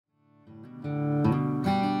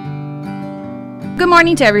Good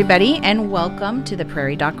morning to everybody, and welcome to the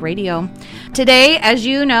Prairie Doc Radio. Today, as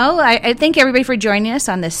you know, I thank everybody for joining us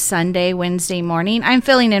on this Sunday, Wednesday morning. I'm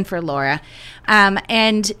filling in for Laura,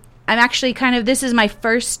 and I'm actually this is my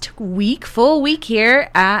first full week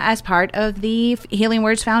here as part of the Healing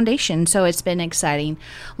Words Foundation. So it's been exciting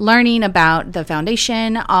learning about the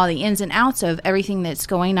foundation, all the ins and outs of everything that's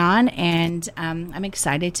going on. And I'm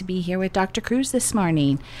excited to be here with Dr. Cruz this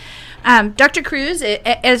morning. Dr. Cruz,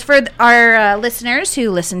 as for our listeners who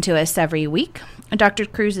listen to us every week, Dr.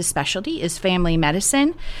 Cruz's specialty is family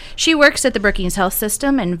medicine. She works at the Brookings Health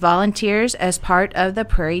System and volunteers as part of the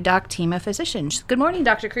Prairie Doc team of physicians. Good morning,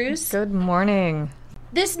 Dr. Cruz. Good morning.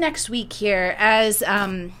 This next week here, as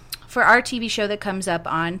for our TV show that comes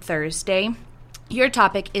up on Thursday, your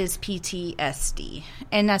topic is PTSD.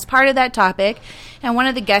 And as part of that topic, and one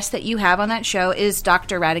of the guests that you have on that show is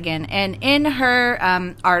Dr. Radigan. And in her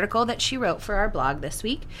article that she wrote for our blog this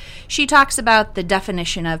week, she talks about the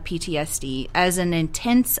definition of PTSD as an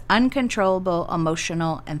intense, uncontrollable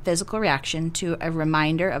emotional and physical reaction to a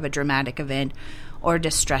reminder of a dramatic event or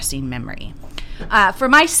distressing memory. For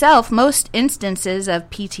myself, most instances of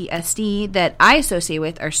PTSD that I associate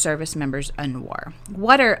with are service members in war.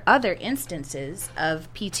 What are other instances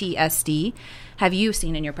of PTSD have you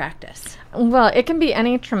seen in your practice? Well, it can be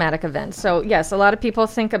any traumatic event. So, yes, a lot of people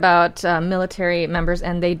think about military members,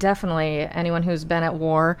 and they definitely, anyone who's been at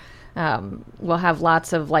war will have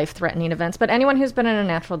lots of life-threatening events. But anyone who's been in a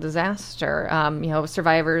natural disaster,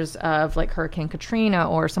 survivors of like Hurricane Katrina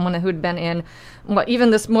or someone who'd been in, even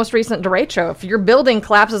this most recent derecho, if your building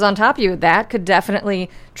collapses on top of you, that could definitely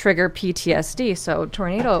trigger PTSD. So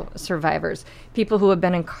tornado survivors, people who have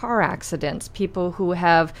been in car accidents, people who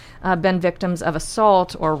have been victims of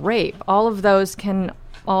assault or rape, all of those can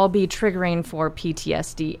all be triggering for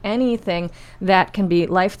PTSD. Anything that can be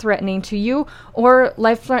life-threatening to you or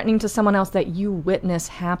life-threatening to someone else that you witness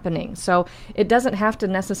happening. So it doesn't have to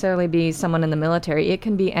necessarily be someone in the military. It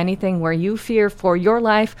can be anything where you fear for your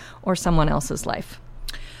life or someone else's life.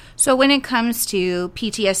 So when it comes to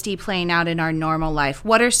PTSD playing out in our normal life,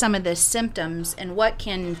 what are some of the symptoms and what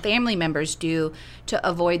can family members do to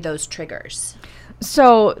avoid those triggers?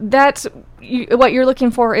 So that's what you're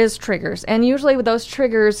looking for is triggers. And usually those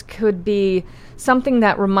triggers could be something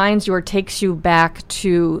that reminds you or takes you back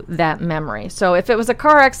to that memory. So if it was a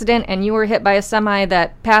car accident and you were hit by a semi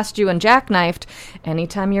that passed you and jackknifed,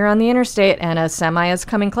 anytime you're on the interstate and a semi is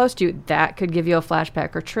coming close to you, that could give you a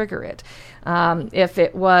flashback or trigger it. If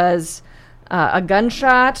it was a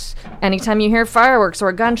gunshot, anytime you hear fireworks or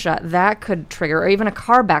a gunshot, that could trigger, or even a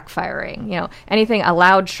car backfiring, anything, a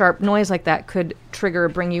loud, sharp noise like that could trigger,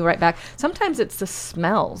 bring you right back. Sometimes it's the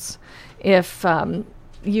smells. If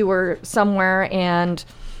you were somewhere and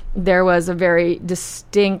there was a very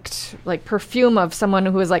distinct perfume of someone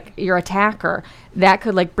who was your attacker, that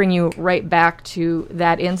could bring you right back to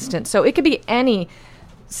that instant. So it could be any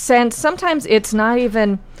sense. Sometimes it's not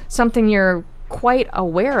even something you're quite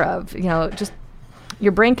aware of, just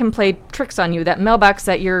your brain can play tricks on you. That mailbox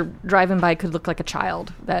that you're driving by could look like a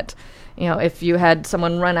child. That, if you had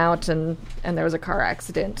someone run out and there was a car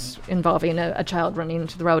accident involving a child running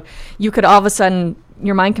into the road, you could all of a sudden,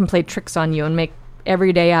 your mind can play tricks on you and make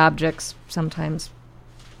everyday objects sometimes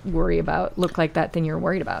look like that thing you're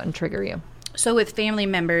worried about and trigger you. So with family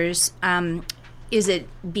members, is it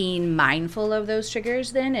being mindful of those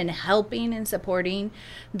triggers then and helping and supporting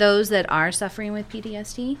those that are suffering with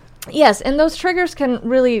PTSD? Yes, and those triggers can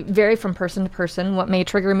really vary from person to person. What may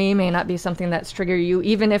trigger me may not be something that's trigger you,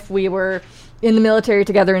 even if we were in the military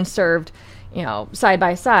together and served, side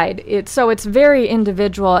by side. It's very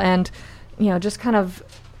individual, and, just kind of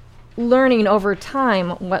learning over time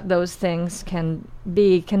what those things can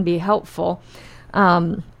be helpful.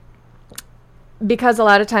 Because a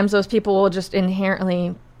lot of times those people will just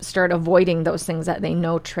inherently start avoiding those things that they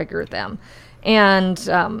know trigger them. And,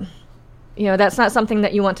 that's not something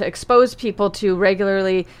that you want to expose people to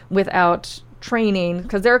regularly without training,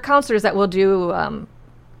 because there are counselors that will do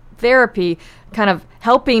therapy, kind of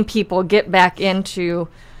helping people get back into,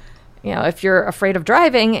 if you're afraid of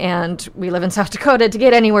driving, and we live in South Dakota, to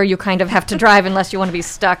get anywhere you kind of have to drive unless you want to be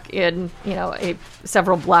stuck in, a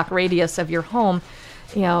several block radius of your home,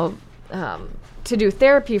 to do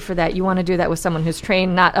therapy for that, you want to do that with someone who's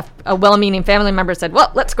trained, not a well-meaning family member said,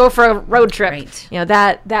 well, let's go for a road trip. Right.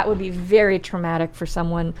 That would be very traumatic for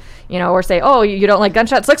someone, or say, oh, you don't like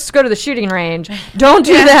gunshots? Let's go to the shooting range. Don't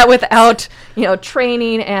do that without,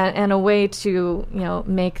 training and a way to,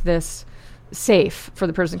 make this safe for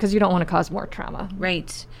the person, because you don't want to cause more trauma.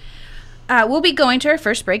 Right. We'll be going to our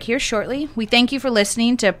first break here shortly. We thank you for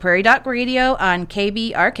listening to Prairie Doc Radio on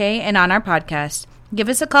KBRK and on our podcast. Give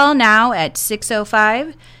us a call now at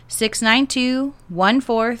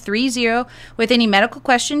 605-692-1430 with any medical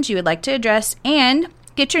questions you would like to address, and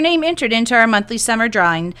get your name entered into our monthly summer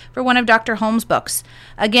drawing for one of Dr. Holmes' books.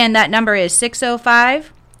 Again, that number is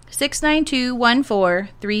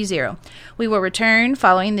 605-692-1430. We will return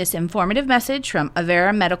following this informative message from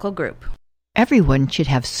Avera Medical Group. Everyone should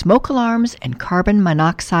have smoke alarms and carbon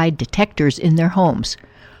monoxide detectors in their homes.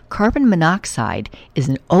 Carbon monoxide is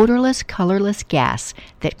an odorless, colorless gas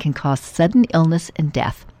that can cause sudden illness and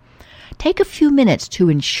death. Take a few minutes to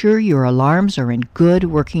ensure your alarms are in good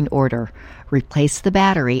working order. Replace the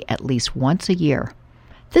battery at least once a year.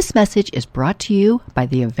 This message is brought to you by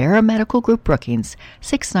the Avera Medical Group Brookings,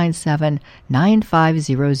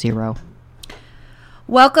 697-9500.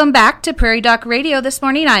 Welcome back to Prairie Doc Radio this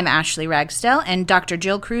morning. I'm Ashley Ragsdale, and Dr.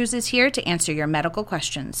 Jill Cruz is here to answer your medical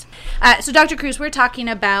questions. So, Dr. Cruz, we're talking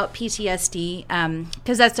about PTSD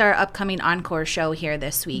because that's our upcoming encore show here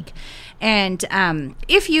this week. And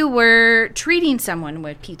if you were treating someone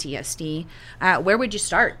with PTSD, where would you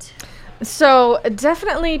start? So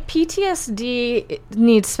definitely PTSD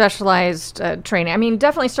needs specialized training. I mean,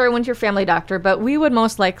 definitely start with your family doctor, but we would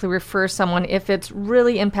most likely refer someone if it's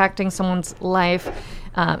really impacting someone's life,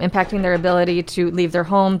 impacting their ability to leave their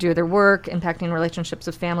home, do their work, impacting relationships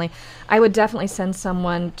with family. I would definitely send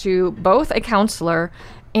someone to both a counselor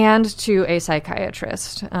and to a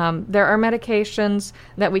psychiatrist. There are medications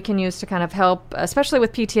that we can use to kind of help, especially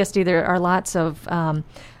with PTSD. There are lots of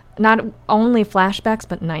not only flashbacks,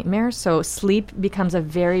 but nightmares. So sleep becomes a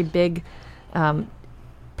very big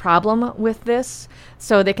problem with this.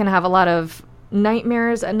 So they can have a lot of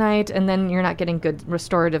nightmares at night, and then you're not getting good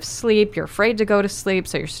restorative sleep. You're afraid to go to sleep,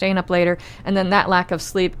 so you're staying up later. And then that lack of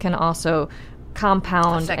sleep can also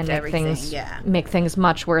compound and make things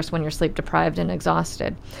much worse when you're sleep deprived and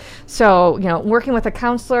exhausted. So, working with a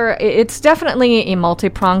counselor, it's definitely a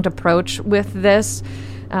multi-pronged approach with this.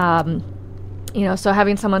 So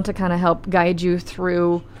having someone to kind of help guide you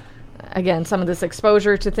through, again, some of this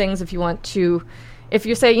exposure to things. If you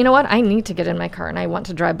say, you know what, I need to get in my car and I want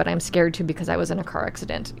to drive, but I'm scared to because I was in a car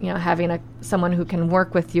accident. Having someone who can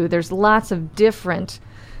work with you. There's lots of different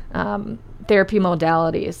therapy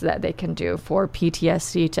modalities that they can do for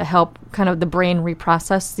PTSD to help kind of the brain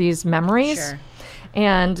reprocess these memories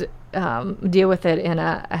and deal with it in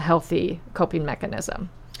a healthy coping mechanism.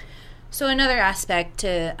 So another aspect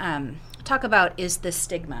to talk about is the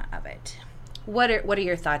stigma of it. What are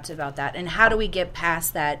your thoughts about that, and how do we get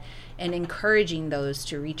past that and encouraging those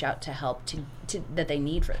to reach out to help that they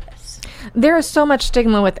need for this? There is so much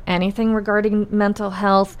stigma with anything regarding mental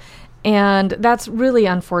health, and that's really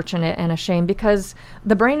unfortunate and a shame because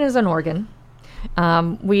the brain is an organ.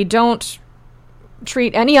 We don't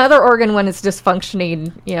treat any other organ when it's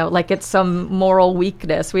dysfunctioning, like it's some moral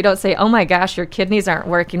weakness. We don't say, oh my gosh, your kidneys aren't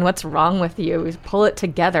working. What's wrong with you? We pull it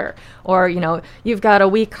together. Or, you've got a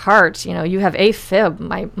weak heart. You have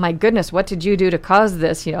AFib. My goodness, what did you do to cause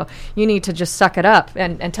this? You need to just suck it up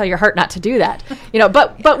and tell your heart not to do that.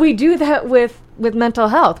 But we do that with mental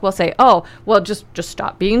health. We'll say, oh, well, just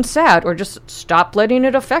stop being sad or just stop letting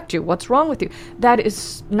it affect you. What's wrong with you? That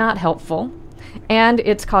is not helpful. And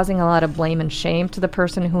it's causing a lot of blame and shame to the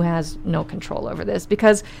person who has no control over this.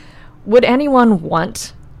 Because would anyone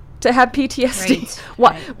want to have PTSD?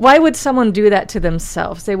 Right. Why would someone do that to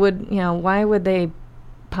themselves? They would, why would they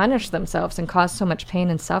punish themselves and cause so much pain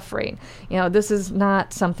and suffering? This is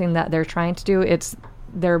not something that they're trying to do. It's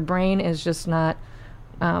their brain is just not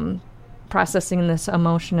processing this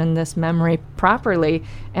emotion and this memory properly.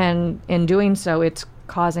 And in doing so, it's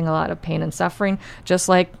causing a lot of pain and suffering, just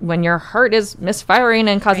like when your heart is misfiring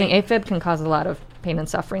and causing AFib can cause a lot of pain and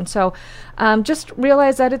suffering. So just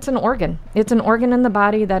realize that it's an organ. It's an organ in the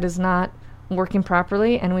body that is not working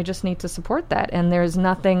properly, and we just need to support that. And there's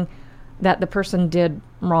nothing that the person did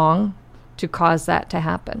wrong to cause that to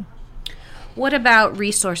happen. What about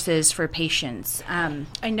resources for patients?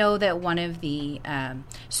 I know that one of the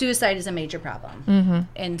suicide is a major problem. Mm-hmm.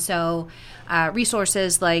 And so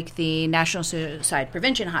resources like the National Suicide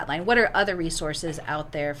Prevention Hotline, what are other resources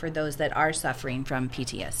out there for those that are suffering from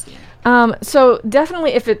PTSD? So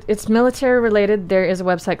definitely if it's military related, there is a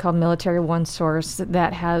website called Military One Source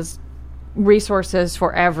that has resources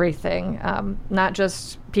for everything, not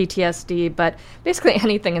just PTSD, but basically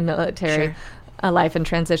anything in military. Sure. Life and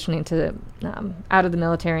transitioning to out of the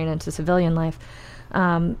military and into civilian life.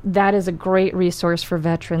 That is a great resource for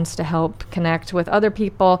veterans to help connect with other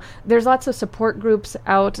people. There's lots of support groups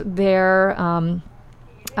out there.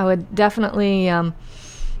 I would definitely,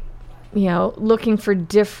 looking for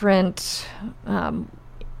different,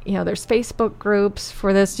 there's Facebook groups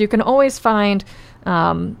for this. You can always find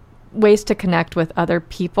ways to connect with other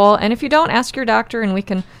people. And if you don't, ask your doctor, and we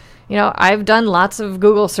can, I've done lots of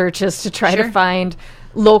Google searches to try to find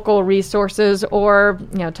local resources, or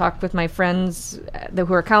talk with my friends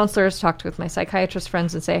who are counselors, talked with my psychiatrist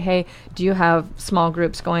friends and say, hey, do you have small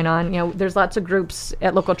groups going on? There's lots of groups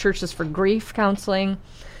at local churches for grief counseling,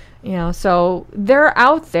 so they're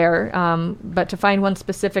out there, but to find one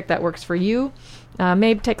specific that works for you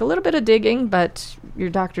may take a little bit of digging, but your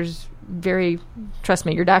doctor's trust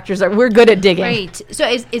me, your doctors we're good at digging. Right. So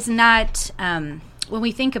it's not, when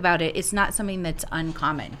we think about it, it's not something that's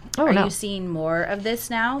uncommon. Are you seeing more of this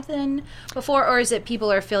now than before, or is it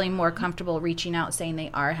people are feeling more comfortable reaching out saying they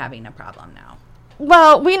are having a problem now?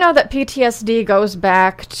 Well, we know that PTSD goes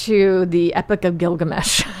back to the Epic of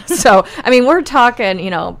Gilgamesh. So, we're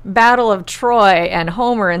talking, Battle of Troy and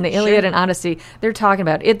Homer and the Iliad and Odyssey. They're talking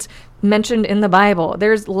about it. It's mentioned in the Bible.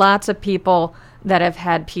 There's lots of people that have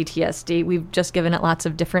had PTSD. We've just given it lots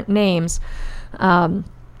of different names.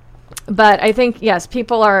 But I think, yes,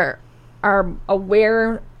 people are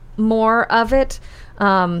aware more of it.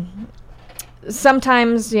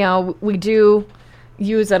 Sometimes, we do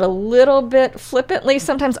use it a little bit flippantly.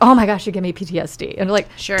 Sometimes, oh my gosh, you give me PTSD. And like,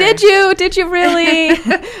 did you really?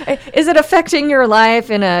 Is it affecting your life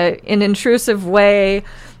in an intrusive way?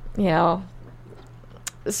 So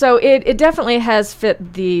it definitely has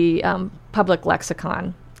fit the public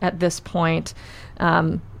lexicon at this point.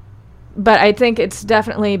 But I think it's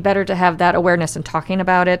definitely better to have that awareness and talking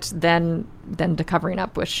about it than to covering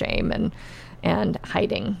up with shame and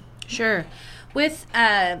hiding. Sure. With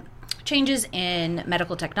changes in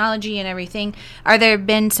medical technology and everything, are there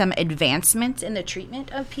been some advancements in the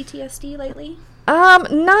treatment of PTSD lately?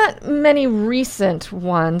 Not many recent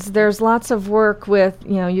ones. There's lots of work with,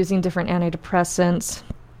 using different antidepressants,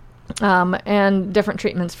 and different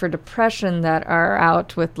treatments for depression that are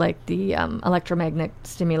out with like the electromagnetic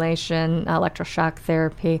stimulation, electroshock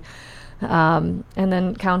therapy, and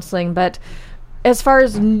then counseling. But as far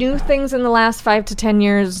as new things in the last 5 to 10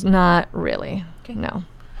 years, not really. Okay. No.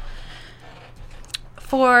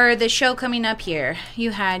 For the show coming up here,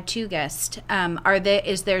 you had 2 guests. Are they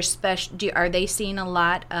seeing a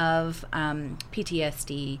lot of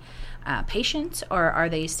PTSD patients, or are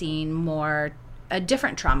they seeing more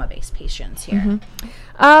different trauma-based patients here?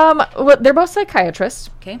 Mm-hmm. Well, they're both psychiatrists.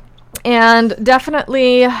 Okay. And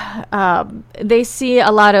definitely they see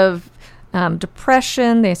a lot of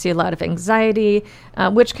depression, they see a lot of anxiety,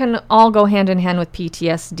 which can all go hand in hand with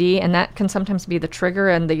PTSD, and that can sometimes be the trigger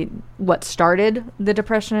and what started the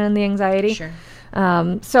depression and the anxiety. Sure.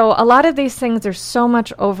 So a lot of these things, there's so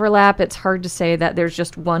much overlap, it's hard to say that there's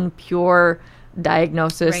just one pure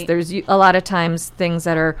diagnosis. Right. There's a lot of times things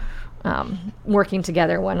that are working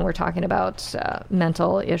together when we're talking about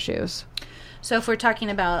mental issues. So if we're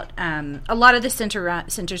talking about a lot of the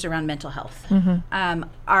centers around mental health, mm-hmm.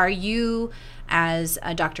 Are you, as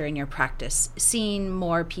a doctor in your practice, seeing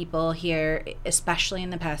more people here, especially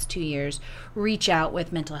in the past 2 years, reach out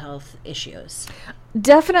with mental health issues?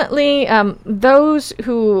 Definitely. Those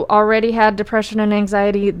who already had depression and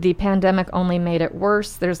anxiety, the pandemic only made it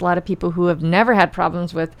worse. There's a lot of people who have never had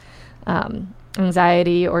problems with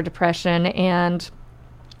anxiety or depression, and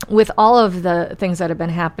with all of the things that have been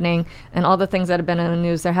happening and all the things that have been in the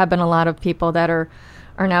news, there have been a lot of people that are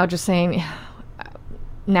now just saying,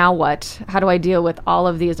 now what? How do I deal with all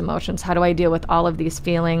of these emotions? How do I deal with all of these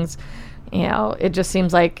feelings? It just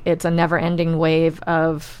seems like it's a never-ending wave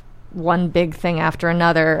of one big thing after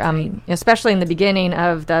another, especially in the beginning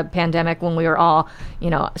of the pandemic when we were all,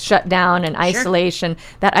 shut down and isolation.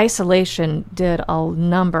 Sure. That isolation did a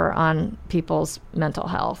number on people's mental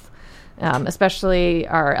health. Especially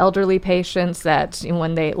our elderly patients that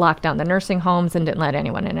when they locked down the nursing homes and didn't let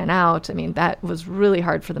anyone in and out, that was really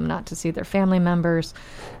hard for them not to see their family members.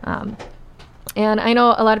 And I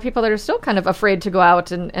know a lot of people that are still kind of afraid to go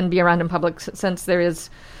out and be around in public since there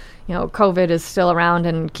is, COVID is still around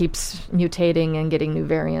and keeps mutating and getting new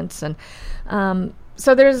variants. And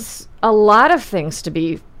so there's a lot of things to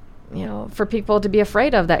be, for people to be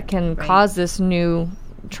afraid of that can cause this new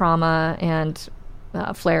trauma and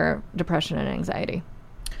flare depression and anxiety.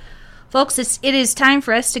 Folks, it is time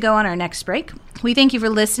for us to go on our next break. We thank you for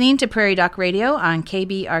listening to Prairie Doc Radio on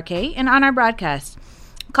KBRK and on our broadcast.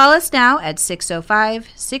 Call us now at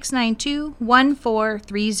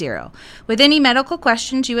 605-692-1430 with any medical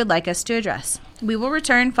questions you would like us to address. We will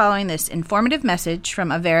return following this informative message from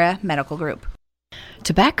Avera Medical Group.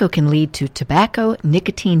 Tobacco can lead to tobacco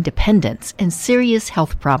nicotine dependence and serious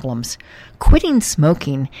health problems. Quitting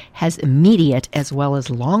smoking has immediate as well as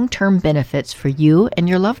long-term benefits for you and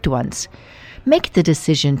your loved ones. Make the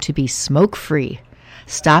decision to be smoke-free.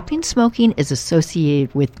 Stopping smoking is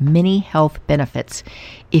associated with many health benefits.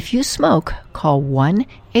 If you smoke, call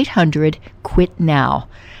 1-800-QUIT-NOW.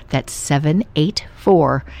 That's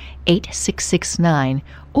 784-8669.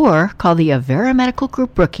 Or call the Avera Medical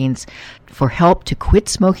Group Brookings for help to quit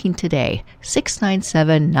smoking today.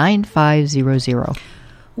 697-9500.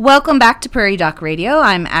 Welcome back to Prairie Doc Radio.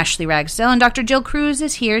 I'm Ashley Ragsdale, and Dr. Jill Cruz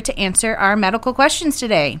is here to answer our medical questions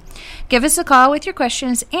today. Give us a call with your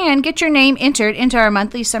questions and get your name entered into our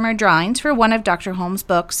monthly summer drawings for one of Dr. Holmes'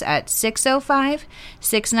 books at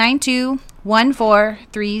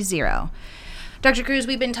 605-692-1430. Dr. Cruz,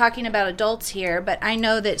 we've been talking about adults here, but I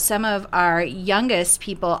know that some of our youngest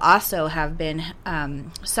people also have been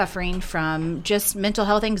suffering from just mental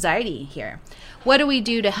health anxiety here. What do we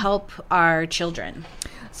do to help our children?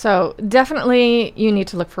 So definitely you need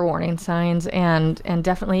to look for warning signs and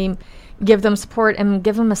definitely give them support and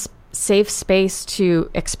give them a safe space to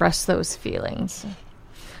express those feelings.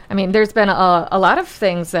 I mean, there's been a lot of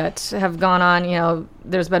things that have gone on. You know,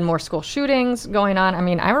 there's been more school shootings going on. I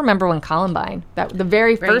mean, I remember when Columbine, the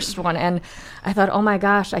very first one, and I thought, oh my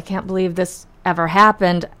gosh, I can't believe this ever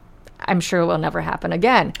happened. I'm sure it will never happen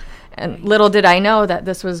again. And little did I know that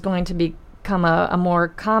this was going to become a more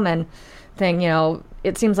common thing. You know,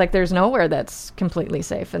 it seems like there's nowhere that's completely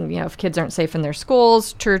safe. And, you know, if kids aren't safe in their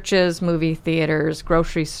schools, churches, movie theaters,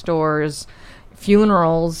 grocery stores,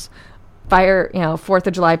 funerals, fire, you know, 4th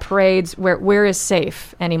of July parades, where is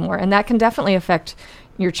safe anymore? And that can definitely affect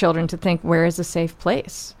your children to think, where is a safe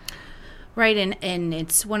place? Right, and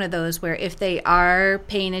it's one of those where if they are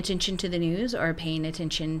paying attention to the news or paying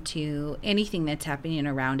attention to anything that's happening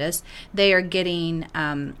around us, they are getting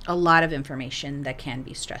a lot of information that can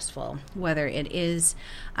be stressful, whether it is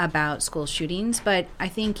about school shootings. But I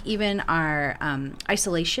think even our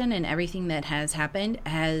isolation and everything that has happened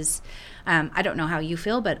has, I don't know how you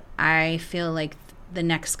feel, but I feel like the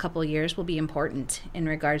next couple of years will be important in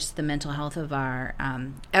regards to the mental health of our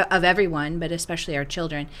of everyone, but especially our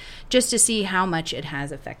children, just to see how much it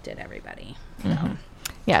has affected everybody. Mm-hmm.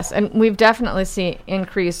 Yes, and we've definitely seen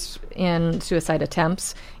increase in suicide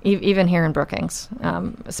attempts, even here in Brookings,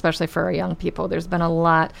 especially for our young people. There's been a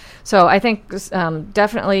lot. So I think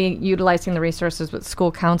definitely utilizing the resources with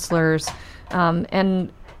school counselors and,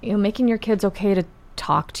 you know, making your kids okay to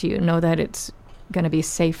talk to you, know that it's going to be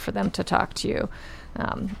safe for them to talk to you.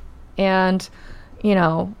 And, you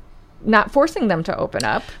know, not forcing them to open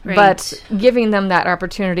up, right, but giving them that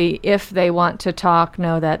opportunity if they want to talk,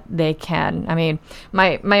 know that they can. I mean,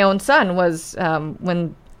 my own son was,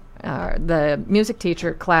 when the music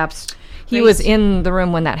teacher collapsed, he right, was in the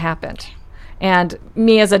room when that happened. And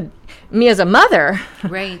me as a mother,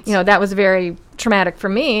 right, you know, that was very traumatic for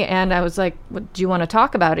me. And I was like, well, do you want to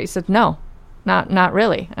talk about it? He said, no, not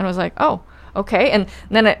really. And I was like, oh, okay. And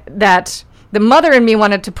then the mother in me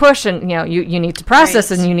wanted to push, and, you know, you need to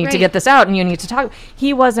process, right, and you need right, to get this out, and you need to talk.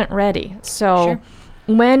 He wasn't ready. So sure,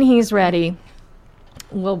 when he's ready,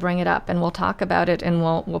 we'll bring it up and we'll talk about it, and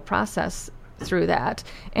we'll process through that.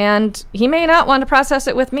 And he may not want to process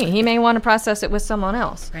it with me. He may want to process it with someone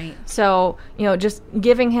else. right. So, you know, just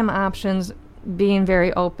giving him options, being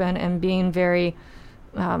very open and being very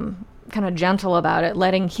kind of gentle about it,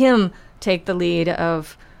 letting him take the lead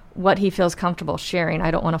of what he feels comfortable sharing.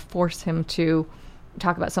 I don't want to force him to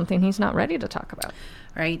talk about something he's not ready to talk about.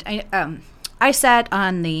 Right. I sat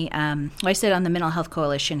on the Mental Health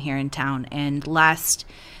Coalition here in town, and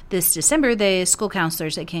this December, the school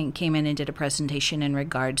counselors that came in and did a presentation in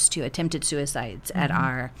regards to attempted suicides at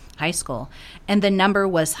our high school, and the number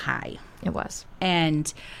was high. It was.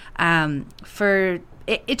 And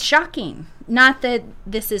it's shocking. Not that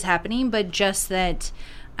this is happening, but just that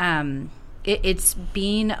it's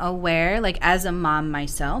being aware, like as a mom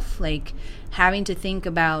myself, like having to think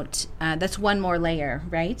about, that's one more layer,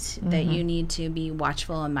 right? Mm-hmm. That you need to be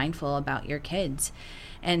watchful and mindful about your kids.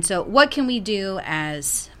 And so what can we do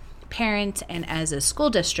as parents and as a school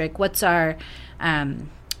district? What's our,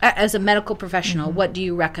 as a medical professional, mm-hmm, what do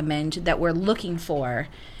you recommend that we're looking for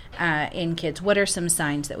in kids? What are some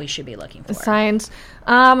signs that we should be looking for? Signs,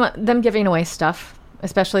 them giving away stuff,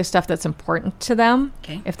 especially stuff that's important to them.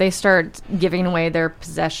 Okay. If they start giving away their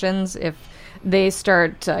possessions, if they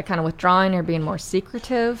start kind of withdrawing or being more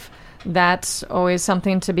secretive, that's always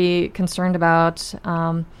something to be concerned about.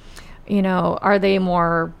 You know, are they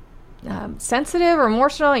more sensitive or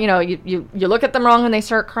emotional? You know, you look at them wrong and they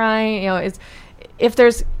start crying. You know, if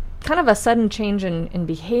there's kind of a sudden change in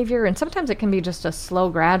behavior, and sometimes it can be just a slow,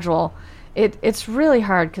 gradual. It's really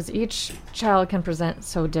hard because each child can present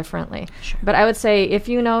so differently. Sure. But I would say if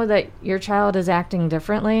you know that your child is acting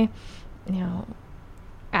differently, you know,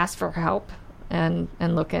 ask for help and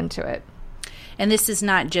look into it. And this is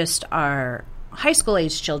not just our high school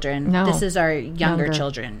age children. No. This is our younger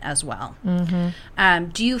children as well.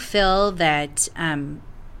 Do you feel that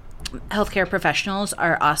healthcare professionals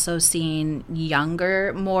are also seeing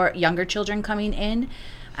younger children coming in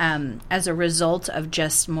as a result of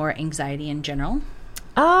just more anxiety in general?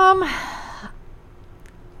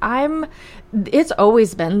 It's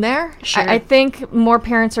always been there. Sure. I think more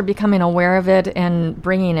parents are becoming aware of it and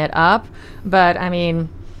bringing it up. But I mean,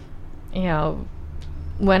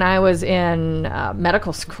 when I was in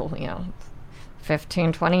medical school,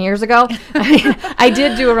 15, 20 years ago, I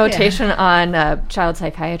did do a rotation on child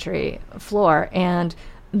psychiatry floor, and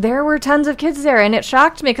there were tons of kids there, and it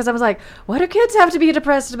shocked me because I was like, what do kids have to be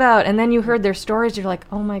depressed about? And then you heard their stories, you're like,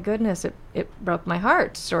 oh my goodness, it broke my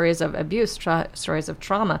heart. Stories of abuse, stories of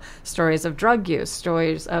trauma, stories of drug use,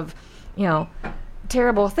 stories of,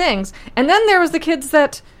 terrible things. And then there was the kids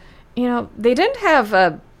that, they didn't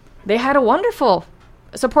have they had a wonderful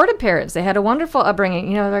supportive parents. They had a wonderful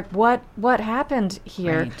upbringing. Like what happened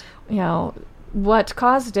here? Right. What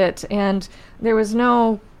caused it? And there was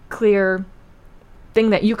no clear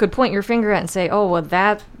thing that you could point your finger at and say, oh, well,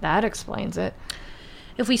 that explains it.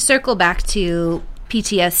 If we circle back to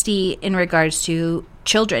PTSD in regards to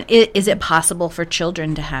children, is it possible for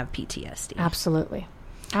children to have PTSD? Absolutely.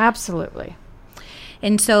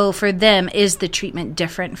 And so for them, is the treatment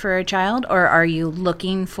different for a child, or are you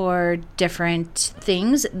looking for different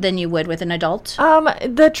things than you would with an adult?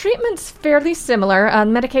 The treatment's fairly similar.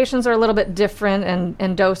 Medications are a little bit different,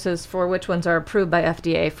 and doses for which ones are approved by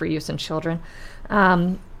FDA for use in children.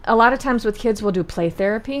 A lot of times with kids, we'll do play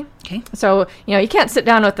therapy. Okay. So, you can't sit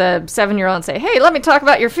down with a 7-year-old and say, hey, let me talk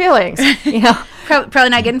about your feelings. Probably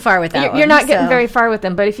not getting far with that. You're not getting very far with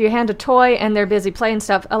them. But if you hand a toy and they're busy playing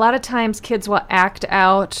stuff, a lot of times kids will act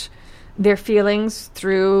out their feelings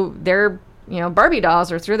through their, Barbie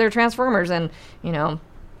dolls or through their Transformers. And,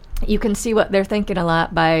 you can see what they're thinking a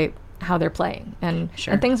lot by how they're playing and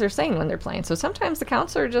things they're saying when they're playing. So sometimes the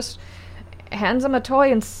counselor just hands them a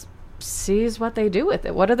toy and sees what they do with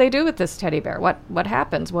it. What do they do with this teddy bear? What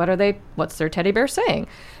happens? What's their teddy bear saying?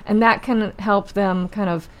 And that can help them kind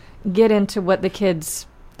of get into what the kid's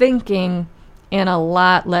thinking in a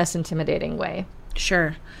lot less intimidating way.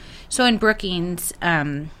 Sure. So in Brookings,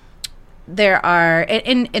 there are,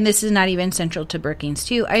 and this is not even central to Brookings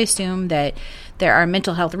too, I assume that there are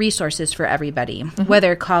mental health resources for everybody,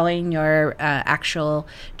 whether calling your actual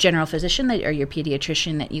general physician or your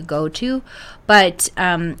pediatrician that you go to, but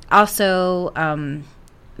also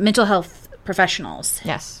mental health professionals.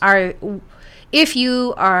 Yes. If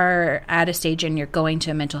you are at a stage and you're going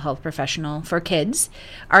to a mental health professional for kids,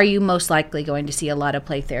 are you most likely going to see a lot of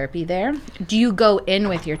play therapy there? Do you go in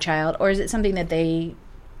with your child, or is it something that they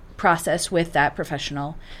process with that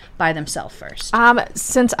professional by themselves first?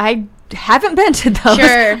 Since I haven't been to those,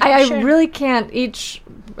 I really can't. Each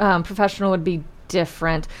professional would be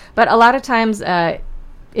different, but a lot of times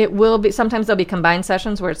it will be. Sometimes there'll be combined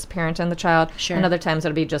sessions where it's the parent and the child, and other times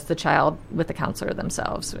it'll be just the child with the counselor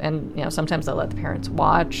themselves. And sometimes they'll let the parents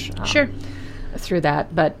watch through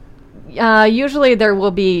that, but usually there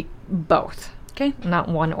will be both. Okay, not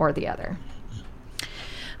one or the other.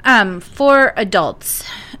 For adults,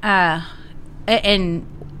 and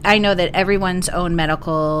I know that everyone's own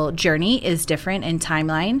medical journey is different in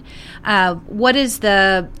timeline. What is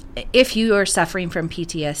if you are suffering from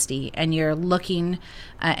PTSD and you're looking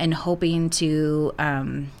and hoping to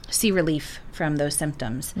see relief from those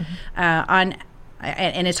symptoms, and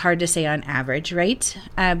it's hard to say on average, right?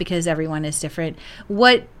 Because everyone is different.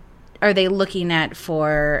 What are they looking at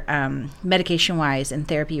for medication-wise and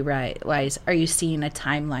therapy-wise? Are you seeing a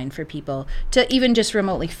timeline for people to even just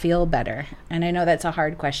remotely feel better? And I know that's a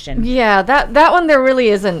hard question. Yeah, that one there really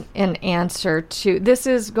isn't an answer to. This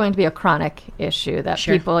is going to be a chronic issue that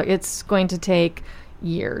it's going to take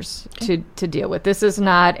years to deal with. This is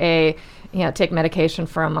not take medication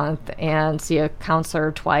for a month and see a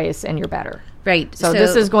counselor twice and you're better. Right. So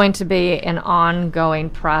this is going to be an ongoing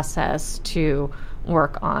process to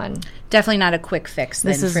work on. Definitely not a quick fix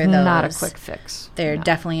then for those. This is not a quick fix. They're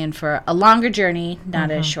definitely in for a longer journey,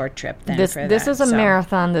 not a short trip then this is a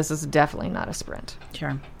marathon. This is definitely not a sprint.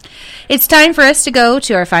 Sure. It's time for us to go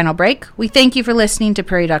to our final break. We thank you for listening to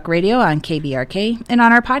Prairie Doc Radio on KBRK and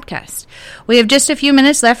on our podcast. We have just a few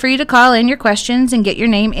minutes left for you to call in your questions and get your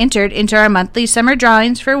name entered into our monthly summer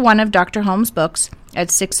drawings for one of Dr. Holmes' books at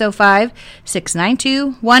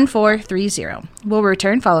 605-692-1430. We'll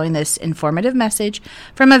return following this informative message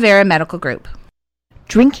from Avera Medical Group.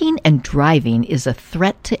 Drinking and driving is a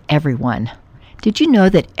threat to everyone. Did you know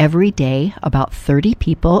that every day about 30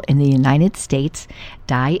 people in the United States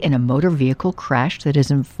die in a motor vehicle crash that has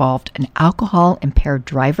involved an alcohol-impaired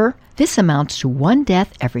driver? This amounts to one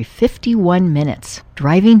death every 51 minutes.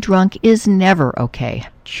 Driving drunk is never okay.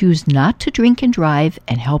 Choose not to drink and drive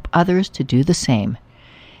and help others to do the same.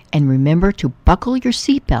 And remember to buckle your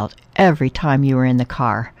seatbelt every time you are in the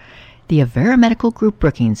car. The Avera Medical Group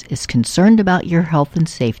Brookings is concerned about your health and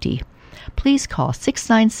safety. Please call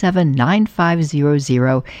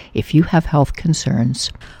 697-9500 if you have health concerns.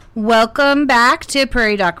 Welcome back to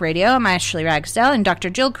Prairie Doc Radio. I'm Ashley Ragsdale, and Dr.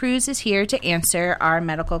 Jill Cruz is here to answer our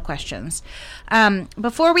medical questions.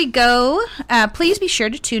 Before we go, please be sure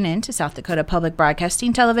to tune in to South Dakota Public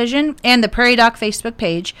Broadcasting Television and the Prairie Doc Facebook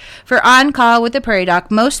page for On Call with the Prairie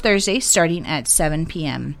Doc most Thursdays starting at 7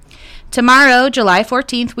 p.m. Tomorrow, July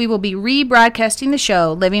 14th, we will be rebroadcasting the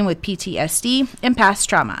show Living with PTSD and Past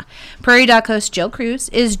Trauma. Prairie Doc host Jill Cruz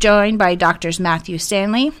is joined by Drs. Matthew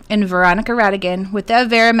Stanley and Veronica Radigan with the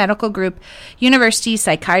Avera Medical Group University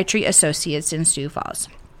Psychiatry Associates in Sioux Falls.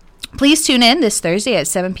 Please tune in this Thursday at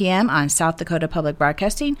 7 p.m. on South Dakota Public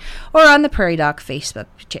Broadcasting or on the Prairie Doc Facebook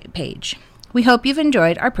page. We hope you've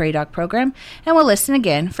enjoyed our Prairie Doc program and will listen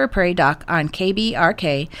again for Prairie Doc on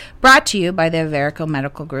KBRK, brought to you by the Avera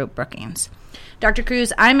Medical Group Brookings. Dr.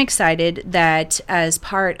 Cruz, I'm excited that as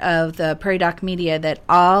part of the Prairie Doc Media that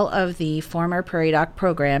all of the former Prairie Doc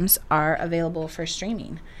programs are available for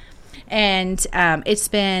streaming. And it's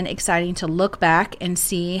been exciting to look back and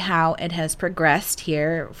see how it has progressed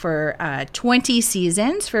here for 20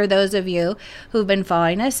 seasons for those of you who've been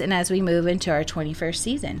following us, and as we move into our 21st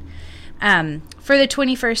season. For the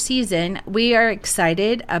 21st season, we are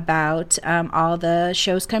excited about all the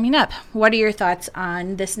shows coming up. What are your thoughts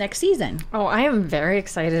on this next season? Oh, I am very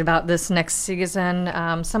excited about this next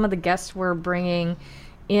season. Some of the guests we're bringing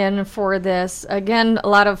in for this, again, a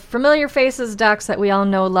lot of familiar faces, docs that we all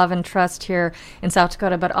know, love, and trust here in South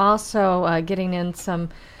Dakota, but also getting in some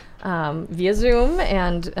via Zoom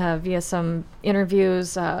and via some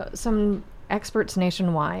interviews, some experts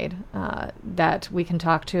nationwide that we can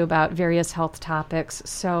talk to about various health topics.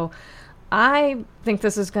 So I think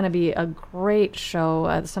this is going to be a great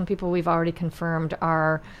show. Some people we've already confirmed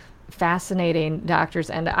are fascinating doctors,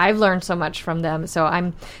 and I've learned so much from them. So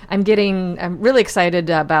I'm really excited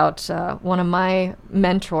about one of my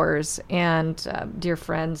mentors and dear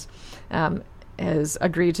friends has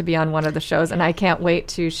agreed to be on one of the shows, and I can't wait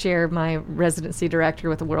to share my residency director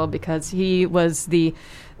with the world because he was the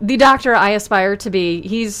doctor I aspire to be.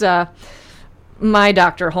 He's my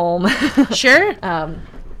Dr. Holm. Sure.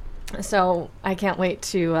 So I can't wait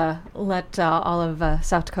to let all of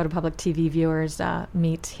South Dakota Public TV viewers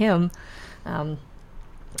meet him on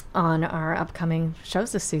our upcoming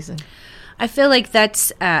shows this season. I feel like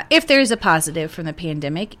that's, if there's a positive from the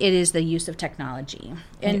pandemic, it is the use of technology.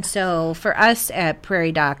 And so for us at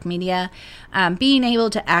Prairie Doc Media, being able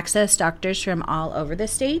to access doctors from all over the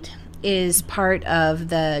state is part of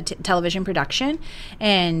the television production,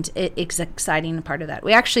 and it's exciting part of that.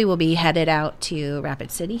 We actually will be headed out to Rapid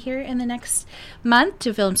City here in the next month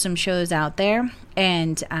to film some shows out there,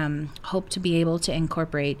 and hope to be able to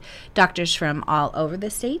incorporate doctors from all over the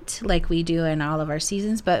state like we do in all of our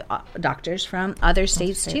seasons, but doctors from other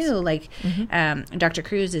states too, like Dr.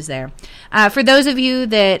 Cruz is there. For those of you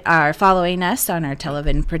that are following us on our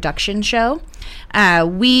television production show,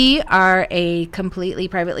 we are a completely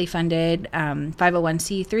privately funded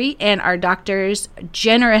 501c3, and our doctors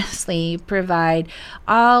generously provide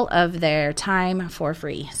all of their time for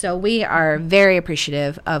free. So we are very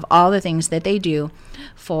appreciative of all the things that they do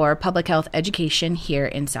for public health education here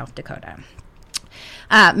in South Dakota.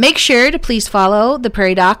 Make sure to please follow the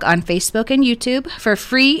Prairie Doc on Facebook and YouTube for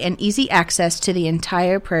free and easy access to the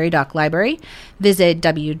entire Prairie Doc library. Visit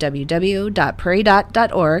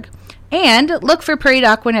www.prairiedoc.org and look for Prairie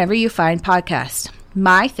Doc whenever you find podcasts.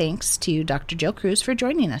 My thanks to Dr. Jill Cruz for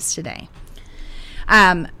joining us today.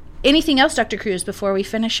 Anything else, Dr. Cruz, before we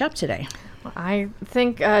finish up today? I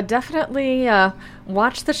think definitely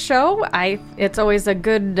watch the show. It's always a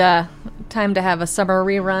good time to have a summer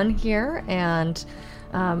rerun here, and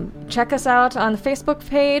check us out on the Facebook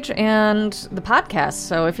page and the podcast.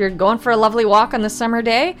 So if you're going for a lovely walk on the summer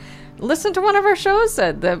day, listen to one of our shows,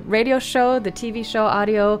 the radio show, the TV show,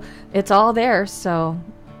 audio. It's all there, so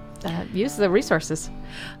use the resources.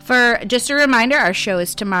 For just a reminder, our show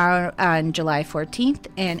is tomorrow on July 14th,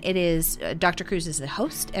 and it is Dr. Cruz is the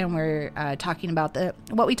host, and we're talking about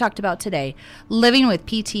what we talked about today, living with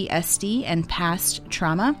PTSD and past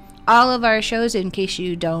trauma. All of our shows, in case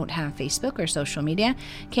you don't have Facebook or social media,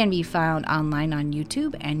 can be found online on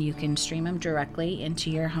YouTube, and you can stream them directly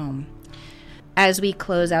into your home. as we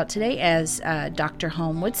close out today, as Dr.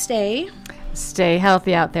 Holm would say, stay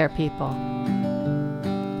healthy out there, people.